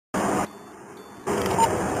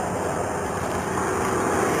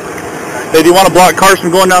Hey, do you want to block cars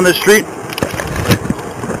from going down this street?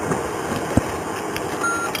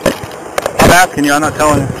 I'm asking you, I'm not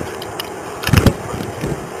telling you.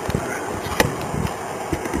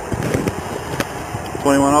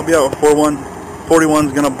 I'll be out with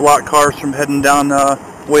 41's going to block cars from heading down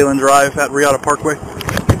Wayland Drive at Riata Parkway.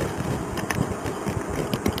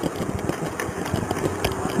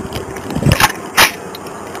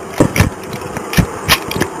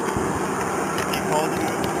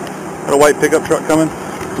 Got a white pickup truck coming.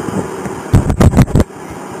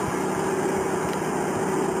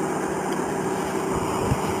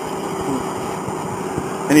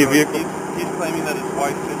 Any vehicle? He's claiming that his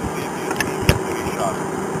wife physically abused him until he shot her.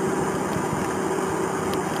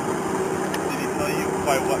 Did he tell you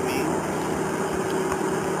by what means?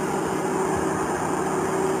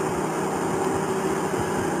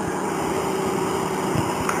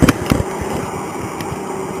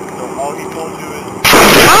 So all he told you is...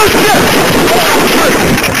 Oh shit!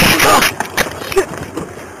 Oh, shit!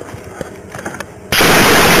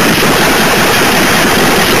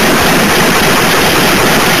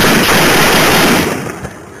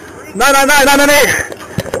 999, 998.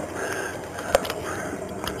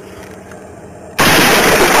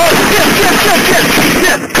 Oh shit!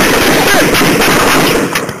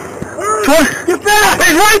 Get back!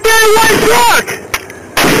 He's right there in the white truck!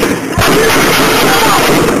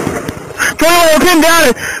 21, we'll pin down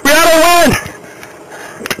it. We're out of wind.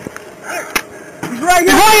 He's right here!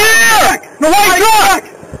 He's right here! The white truck!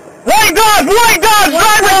 White Dodge,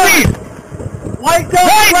 driver's seat! White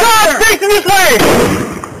Dodge, facing this way!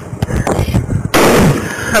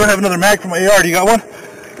 I don't have another mag for my AR. Do you got one?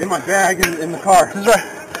 In my bag in the car. This is right.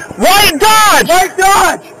 White Dodge! White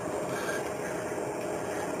Dodge!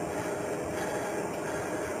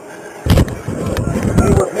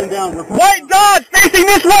 We're pinned down. White Dodge facing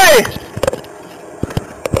this way!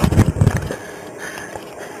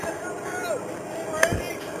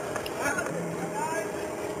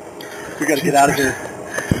 We gotta get out of here.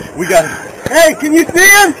 We gotta... Hey, can you see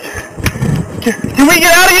him? Can we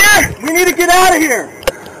get out of here? We need to get out of here.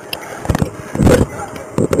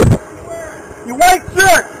 Your white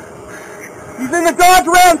shirt. He's in the Dodge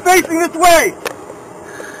Ram facing this way.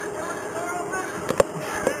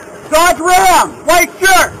 Dodge Ram, white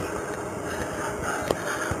shirt.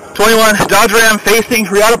 21, Dodge Ram facing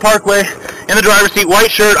Riata Parkway, in the driver's seat,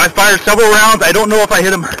 white shirt. I fired several rounds. I don't know if I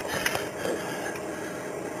hit him.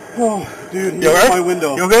 Oh, dude, he's you in right? my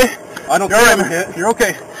window. You okay? I don't think I'm hit. You're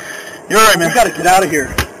okay. You're alright, man. We gotta get out of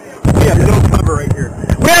here. We have no cover right here.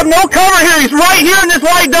 We have no cover here. He's right here in this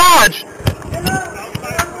white Dodge.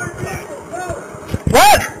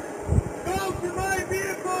 What? Go to my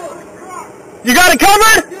vehicle. You got it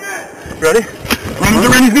covered? Yeah. Ready? Run to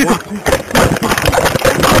Randy's vehicle.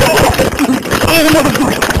 Oh,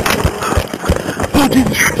 motherfucker. Oh,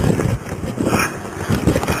 Jesus.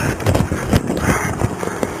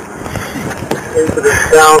 Into the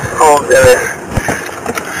south home area.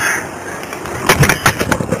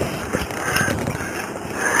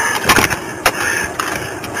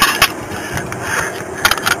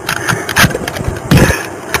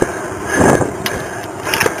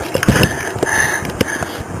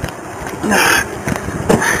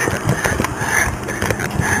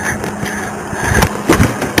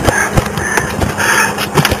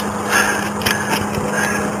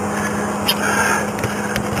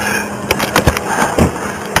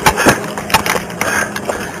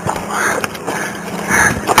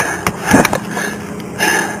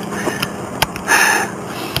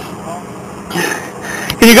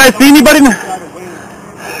 Can you guys see anybody? Hey,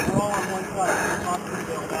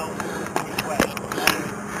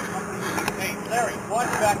 Larry, watch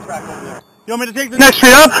backtrack over there. You want me to take the next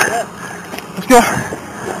street up? Yes. Let's go.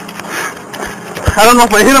 I don't know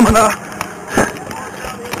if I hit him or not.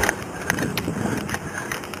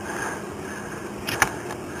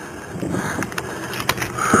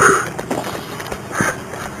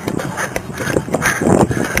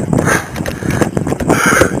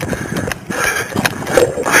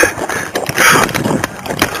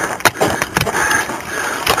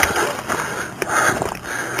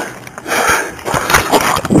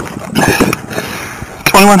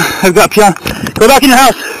 I've got piano. Go back in your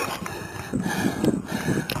house.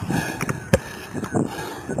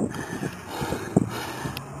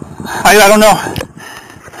 I don't know.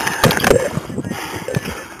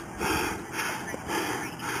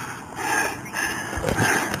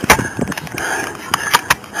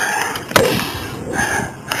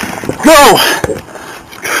 Go!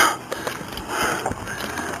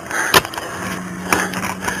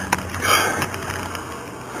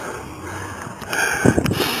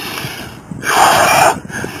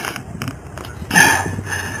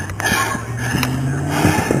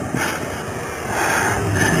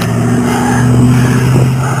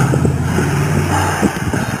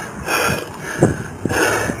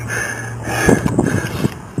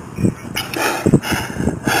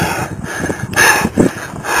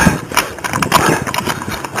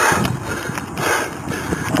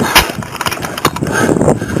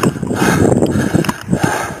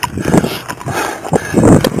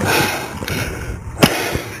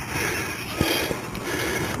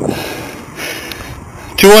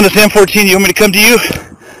 2-1 to Sam 14. You want me to come to you?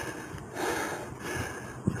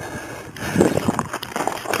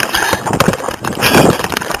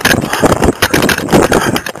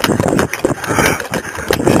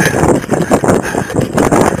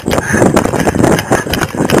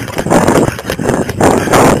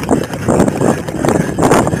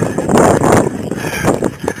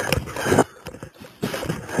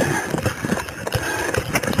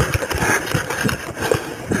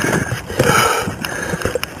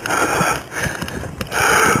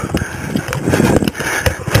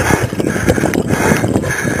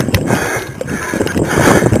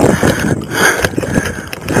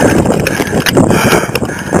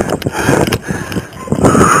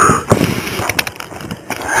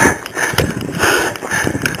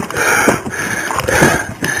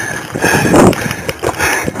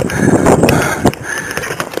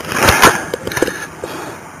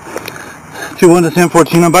 One to Sam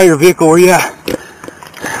 14. I'm by your vehicle. Where you at?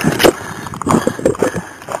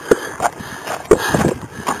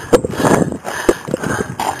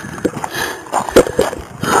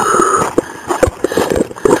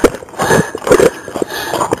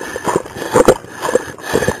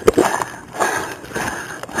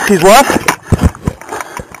 He's what?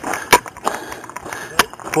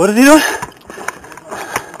 What is he doing?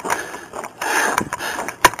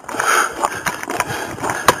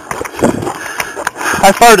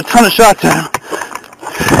 I fired a ton of shots at him.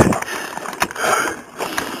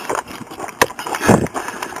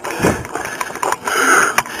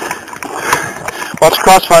 Watch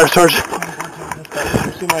crossfire, Sergeant.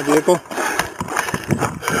 See my vehicle?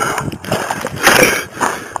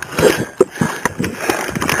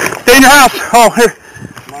 Stay in your house. Oh, here.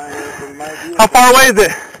 How far away is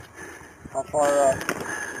it? How far,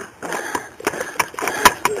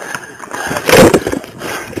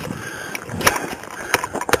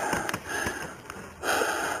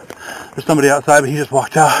 There's somebody outside, but he just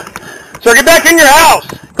walked out. Sir, get back in your house!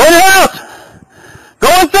 Go in your house! Go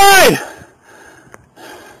inside!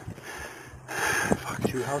 Fuck,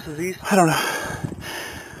 2 houses east? I don't know.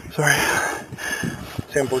 Sorry.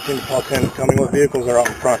 Sam 14 to Paul 10. Tell me what vehicles are out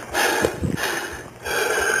in front.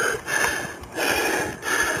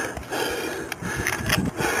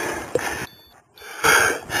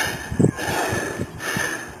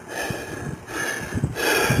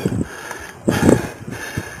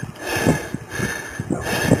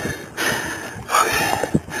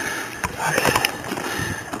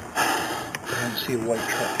 See a white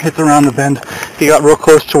truck. It's around the bend. He got real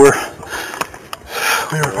close to where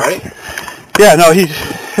we were. Right? Yeah, no, he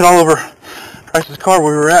hit all over Price's car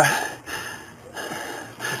where we were at.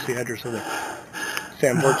 What's the address of it?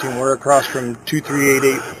 Sam 14, we're across from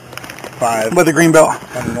 23885. By the Greenbelt.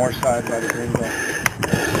 On the north side by the Greenbelt.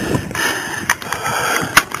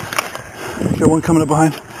 Got one coming up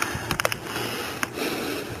behind.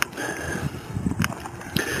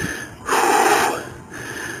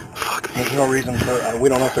 There's no reason for, we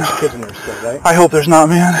don't know if there's kids in there still, right? I hope there's not,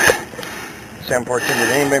 man. Sam 14, did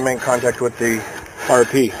anybody make contact with the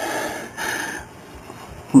RP?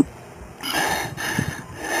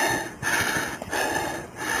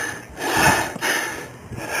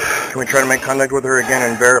 Can we try to make contact with her again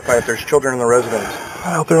and verify if there's children in the residence?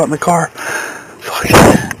 I hope they're not in the car. Fuck.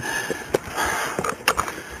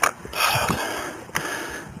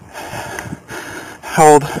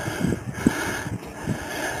 How old?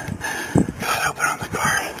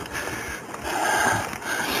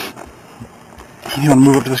 You want to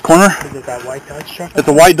move up to this corner? Is it that white Dodge truck? It's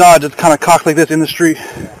a white Dodge. It's kind of cocked like this in the street.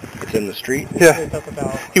 It's in the street? Yeah.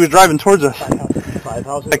 He was driving towards us. 5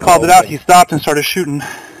 houses? I called it out. He stopped and started shooting.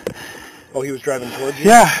 Oh, he was driving towards you?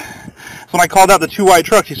 Yeah. So when I called out the 2 white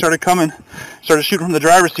trucks, he started coming. Started shooting from the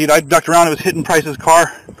driver's seat. I ducked around. It was hitting Price's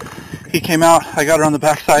car. He came out. I got her on the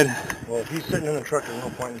backside. Well, if he's sitting in the truck, there's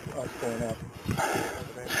no point in us going up.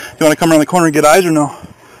 You want to come around the corner and get eyes or no?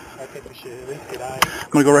 I think we should at least get eyes.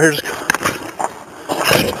 I'm going to go right here. Just go.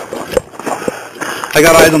 I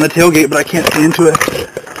got eyes on the tailgate, but I can't see into it.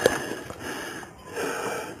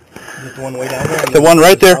 Is it the one way down there? The one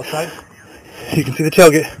right there. Outside? You can see the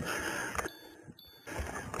tailgate.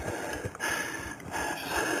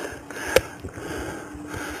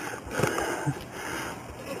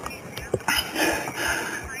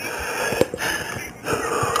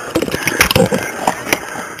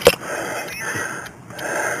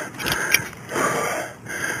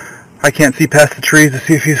 I can't see past the trees to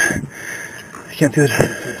see if he's... I can't see the...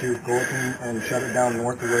 Go up and shut it down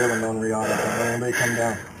north of Wayland on Riata. Don't let anybody come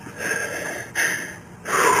down.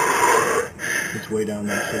 It's way down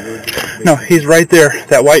there. So we're just No, he's right there.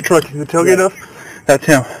 That white truck you see the tailgate of? That's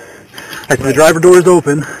him. I see the driver door is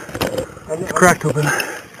open. It's cracked open.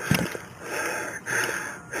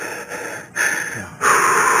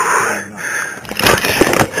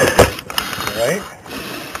 right?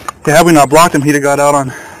 Yeah, had we not blocked him, he'd have got out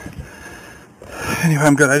on... Anyway,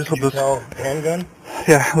 I'm good. I just hope this... handgun?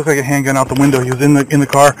 Yeah, it looked like a handgun out the window. He was in the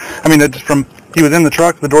car. I mean, he was in the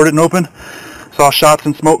truck. The door didn't open. Saw shots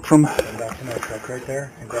and smoke from... And back to my truck right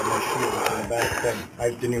there and grab my shield in the back thing. I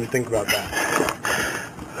didn't even think about that.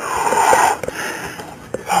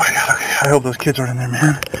 Oh my God, okay. I hope those kids aren't in there,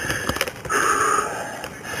 man.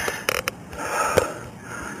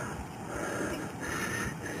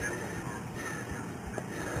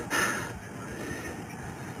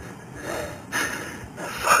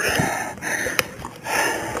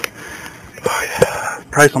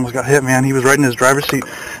 Price almost got hit, man. He was right in his driver's seat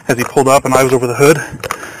as he pulled up, and I was over the hood.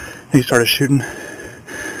 He started shooting. Okay.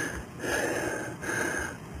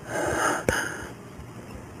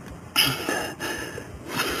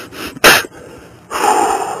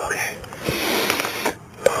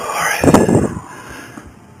 All right.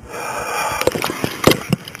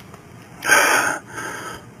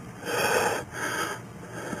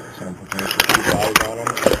 Some potential keep eyes on him.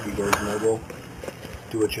 He goes mobile.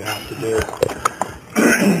 Do what you have to do.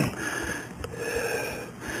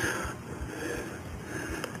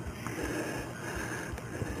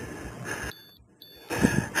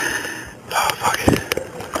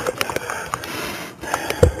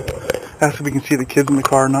 Ask if we can see the kids in the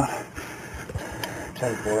car or not.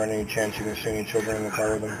 10-4, any chance you can see any children in the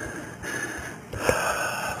car with them?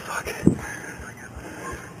 Fuck.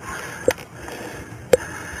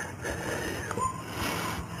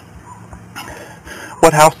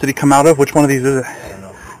 What house did he come out of? Which one of these is it? I don't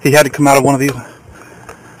know. He had to come out of one of these.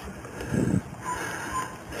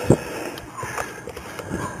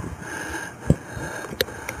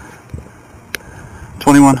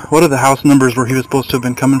 What are the house numbers where he was supposed to have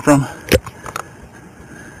been coming from?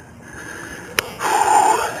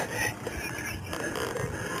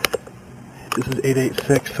 This is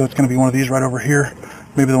 886, so it's going to be one of these right over here.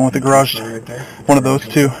 Maybe the one with the garage. Right there. One of those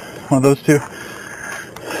two. One of those two.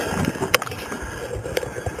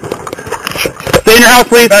 Stay in your house,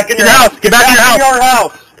 please. Get back in your house. Get back in your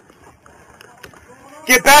house.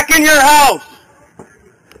 Get back in your house.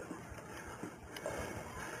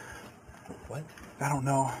 What? I don't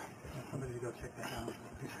know. Somebody go check that out.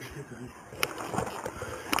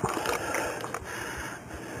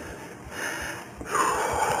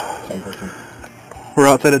 Same person. We're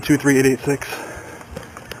outside of 23886.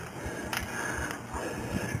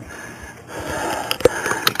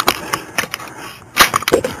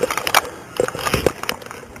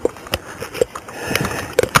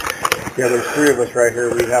 Yeah, there's 3 of us right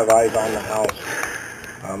here. We have eyes on the house.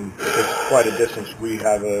 It's quite a distance. We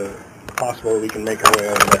have a possible we can make our way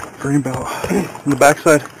over there. Greenbelt on the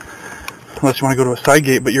backside. Unless you want to go to a side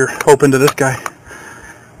gate, but you're open to this guy.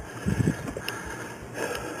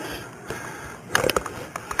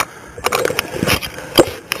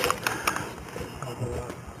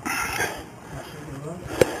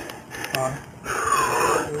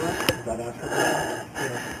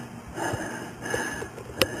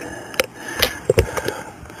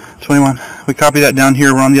 We copy that down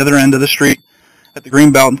here. We're on the other end of the street at the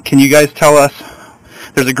Greenbelt. Can you guys tell us,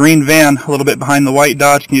 there's a green van a little bit behind the white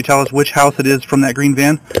Dodge. Can you tell us which house it is from that green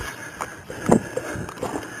van?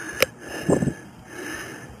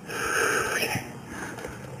 Okay.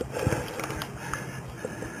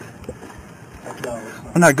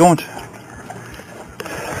 I'm not going to.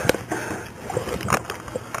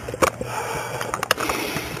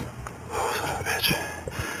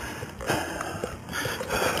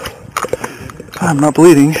 I'm not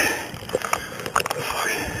bleeding.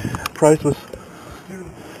 Price was...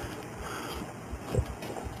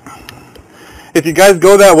 If you guys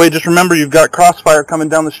go that way, just remember you've got crossfire coming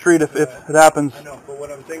down the street if it happens. I know, but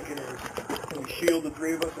what I'm thinking is, can we shield the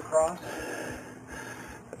 3 of us across?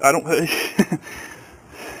 I don't...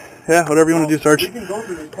 Yeah, whatever you want to do, Sarge. We can go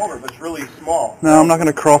through this culvert, but it's really small. No, I'm not going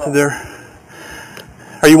to crawl through there.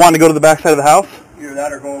 Are you wanting to go to the back side of the house? Either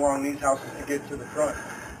that or go along these houses to get to the front.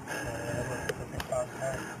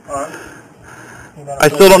 I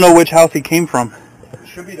still don't know which house he came from. It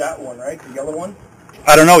should be that one, right? The yellow one?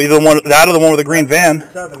 I don't know, either that or the one with the green van.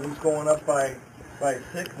 7, he's going up by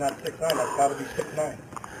 6, not 6'9". That's got to be 6'9".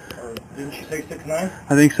 Or didn't she say 6'9"?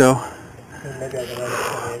 I think so. Maybe I can run a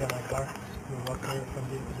 28 on my car. Move up here from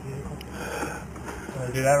the vehicle. Can I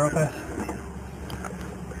do that real fast?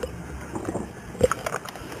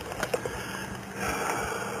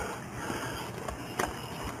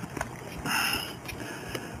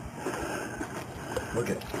 Look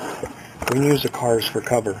at it. We can use the cars for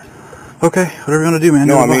cover. Okay, whatever you want to do, man.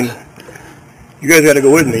 No, I mean, you guys got to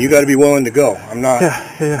go with me. You got to be willing to go. I'm not.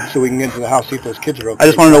 Yeah. So we can get into the house, see if those kids are okay. I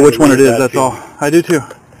just want to know which one it is, that's all. I do too.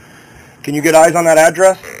 Can you get eyes on that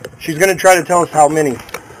address? She's going to try to tell us how many.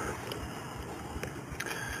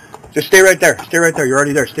 Just stay right there. Stay right there. You're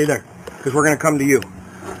already there. Stay there. Because we're going to come to you.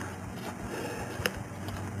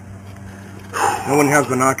 No one has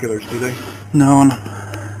binoculars, do they? No.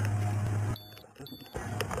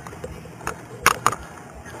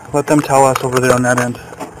 Let them tell us over there on that end.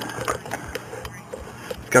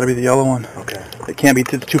 It's got to be the yellow one. Okay. It can't be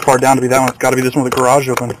too far down to be that one. It's got to be this one with the garage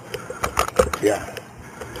open. Yeah.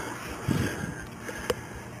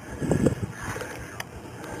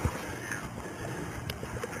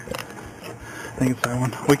 I think it's that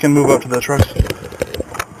one. We can move up to the trucks.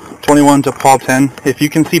 21 to Paul 10. If you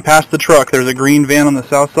can see past the truck, there's a green van on the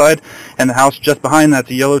south side, and the house just behind that's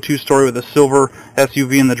a yellow 2-story with a silver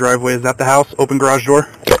SUV in the driveway. Is that the house? Open garage door?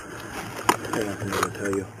 They're not going to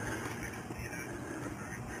tell you.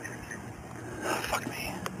 Oh, fuck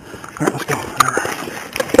me. All right, let's go.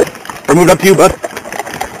 We're moved up to you, bud.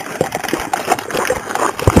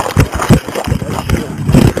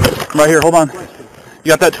 Right here, hold on. You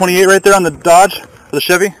got that 28 right there on the Dodge, or the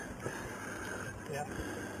Chevy? Yeah.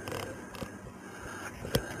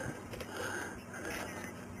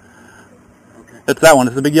 Okay. It's that one.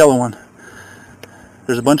 It's the big yellow one.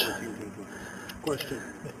 There's a bunch. Question.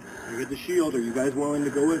 I get the shield. Are you guys willing to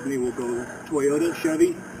go with me? We'll go Toyota,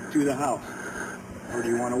 Chevy to the house. Or do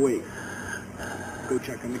you want to wait? Go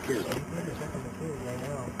check on the kids.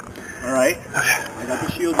 All right. I got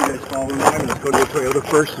the shield. You guys follow me. Let's go to the Toyota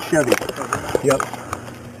first, the Chevy. Yep.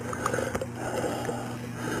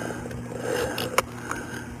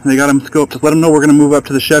 They got him scoped. Just let them know we're going to move up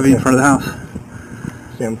to the Chevy in front of the house.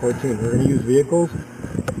 Sam 14. We're going to use vehicles.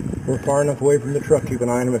 We're far enough away from the truck. Keep an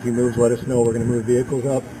eye on him. If he moves, let us know. We're going to move vehicles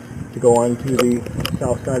up to go on to the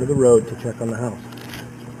south side of the road to check on the house.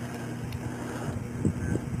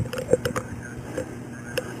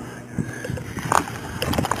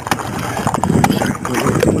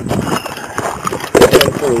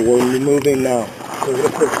 We're moving now. So we're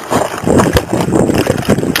going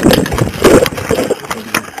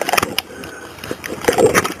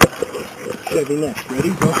Chevy next. Ready?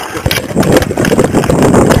 Go.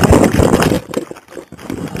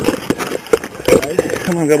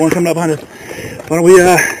 Come on, got one coming up behind us. Why don't we,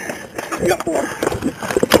 We got 4.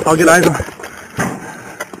 I'll get eyes on.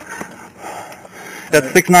 That's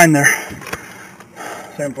 6-9 there.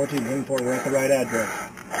 Sam 14, wing 4, we're at the right address.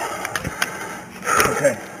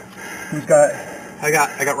 Okay. Who's got? I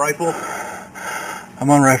got rifle. I'm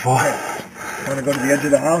on rifle. Okay. Want to go to the edge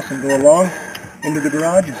of the house and go along into the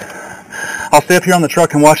garage? I'll stay up here on the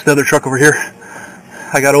truck and watch the other truck over here.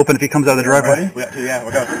 I got open if he comes out of the driveway. Ready? Yeah,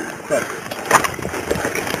 we're going. Go.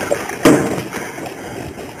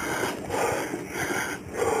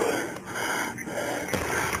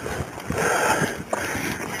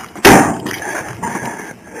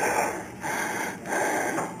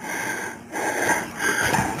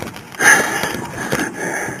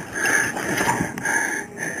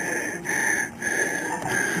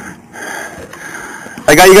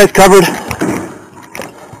 'I got you guys covered.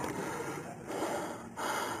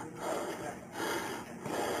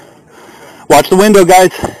 Watch the window,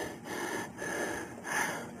 guys.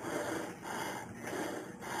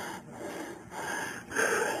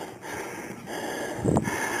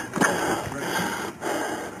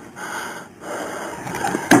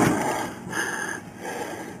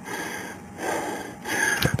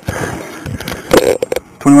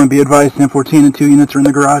 Be advised, Sam 14 and 2 units are in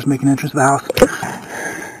the garage making entrance to the house.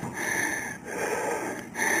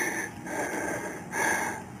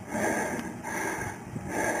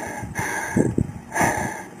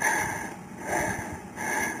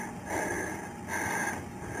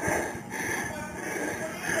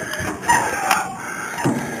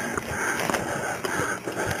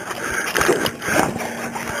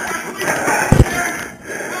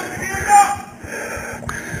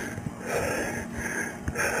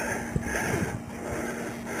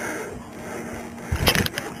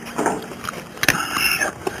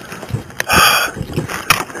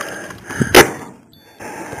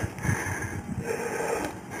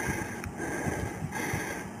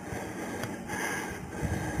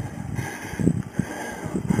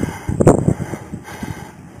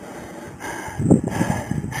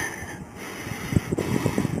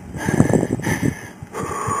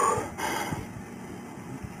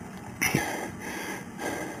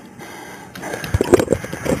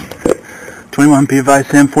 Be advised,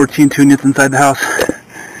 Sam 14, 2 units inside the house.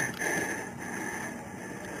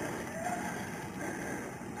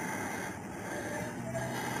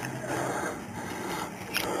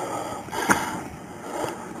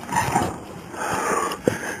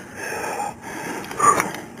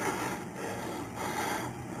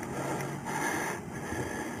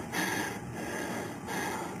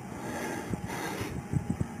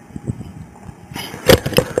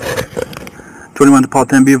 21 to Paul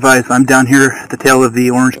 10, be advised, I'm down here at the tail of the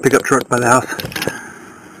orange pickup truck by the house.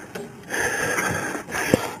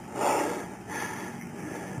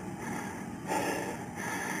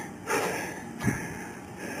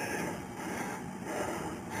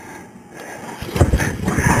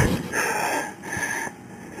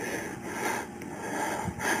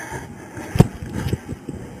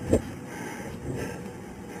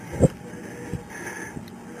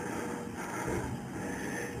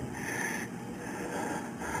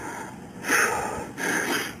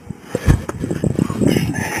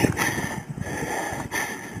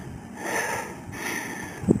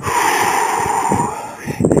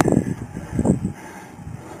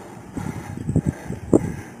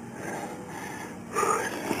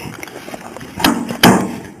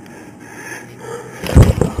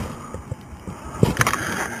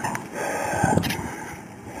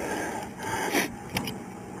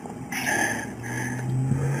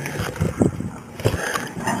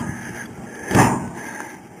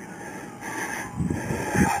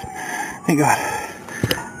 Thank God.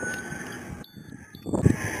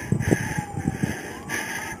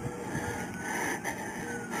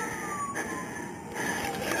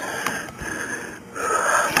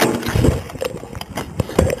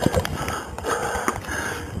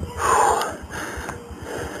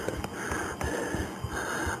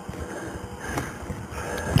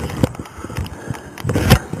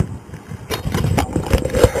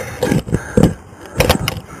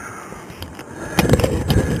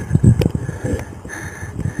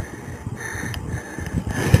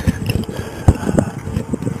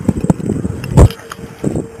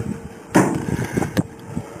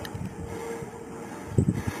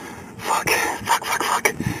 Fuck.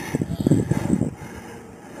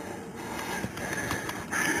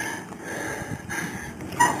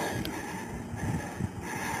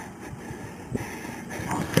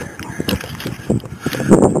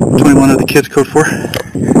 21 of the kids, code 4.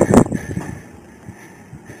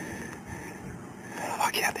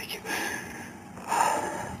 Fuck yeah, thank you.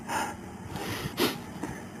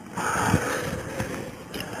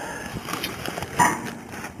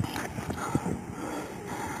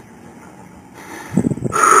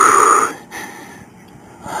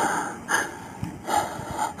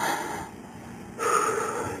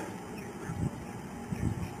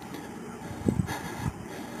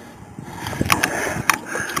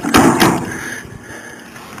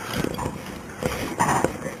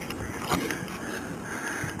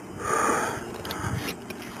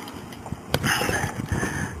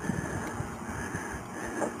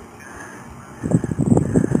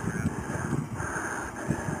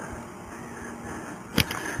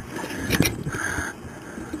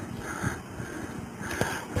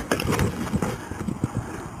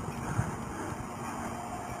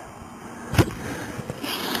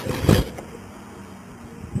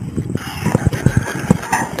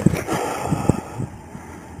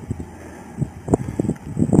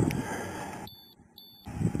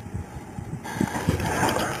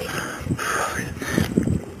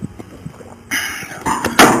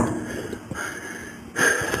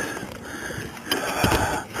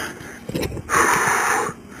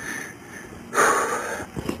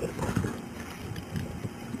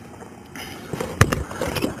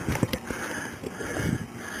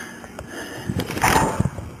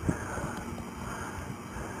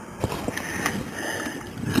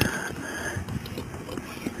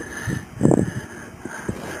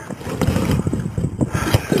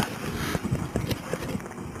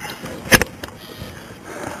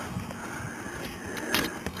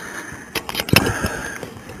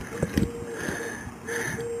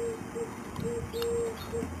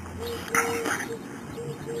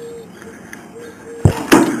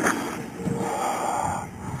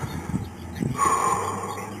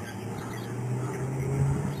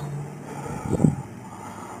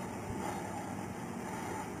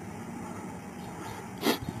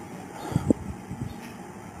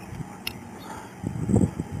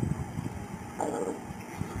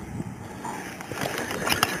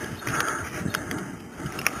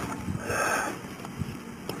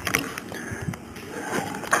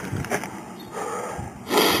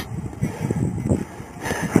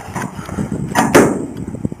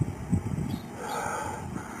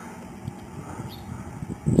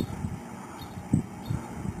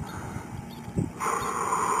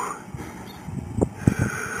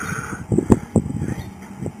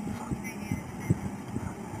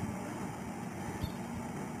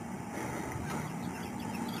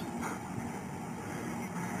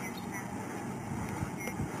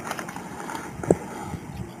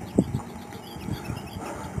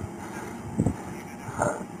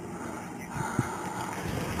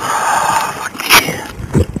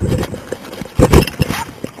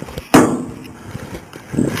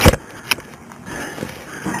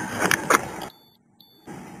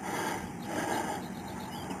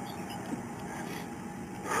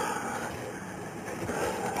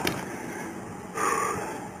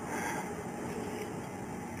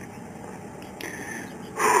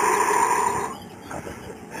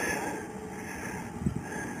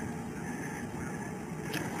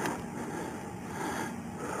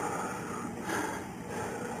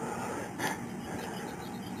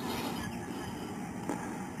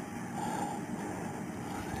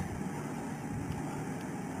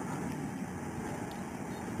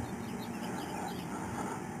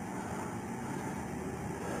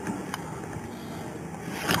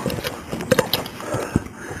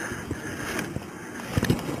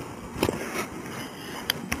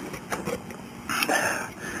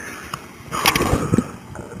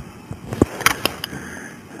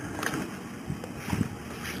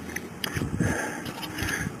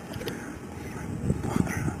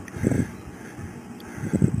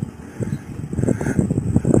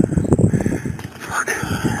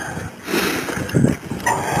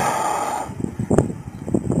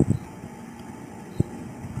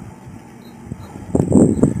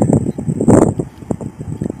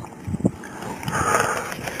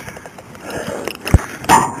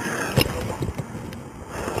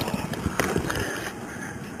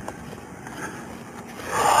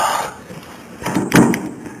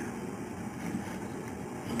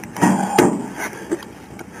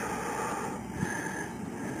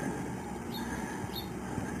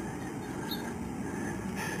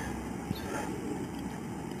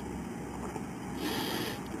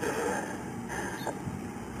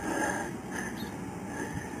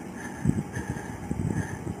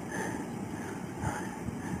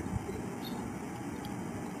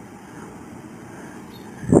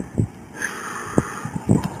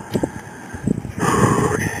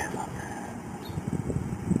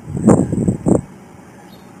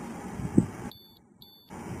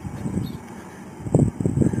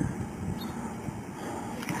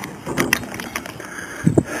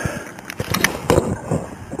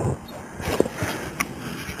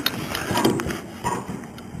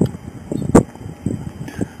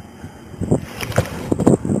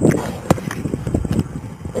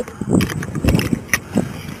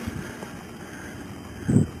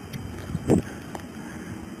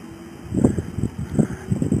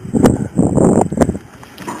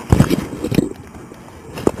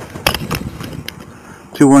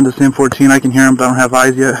 2-1 to Sam 14. I can hear him, but I don't have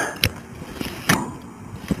eyes yet.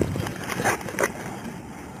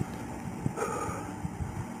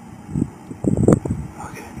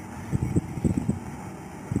 Okay.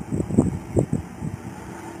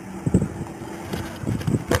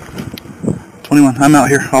 21, I'm out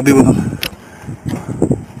here. I'll be with him.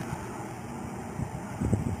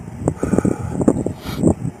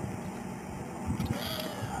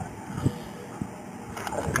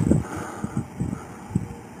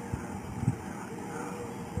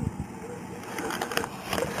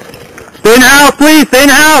 Stay in the house, please! Stay in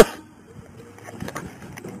the house!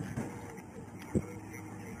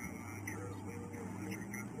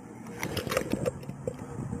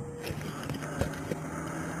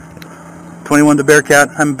 "21 to Bearcat.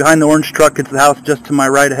 I'm behind the orange truck. It's the house just to my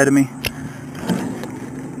right ahead of me.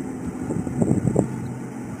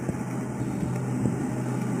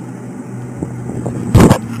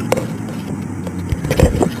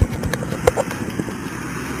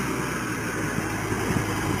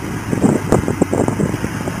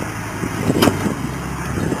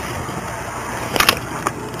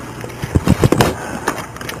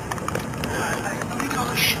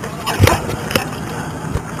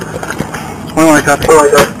 I copy. I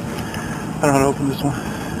don't know how to open this one.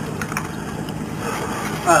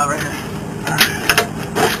 Right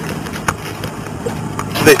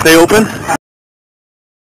here. They open?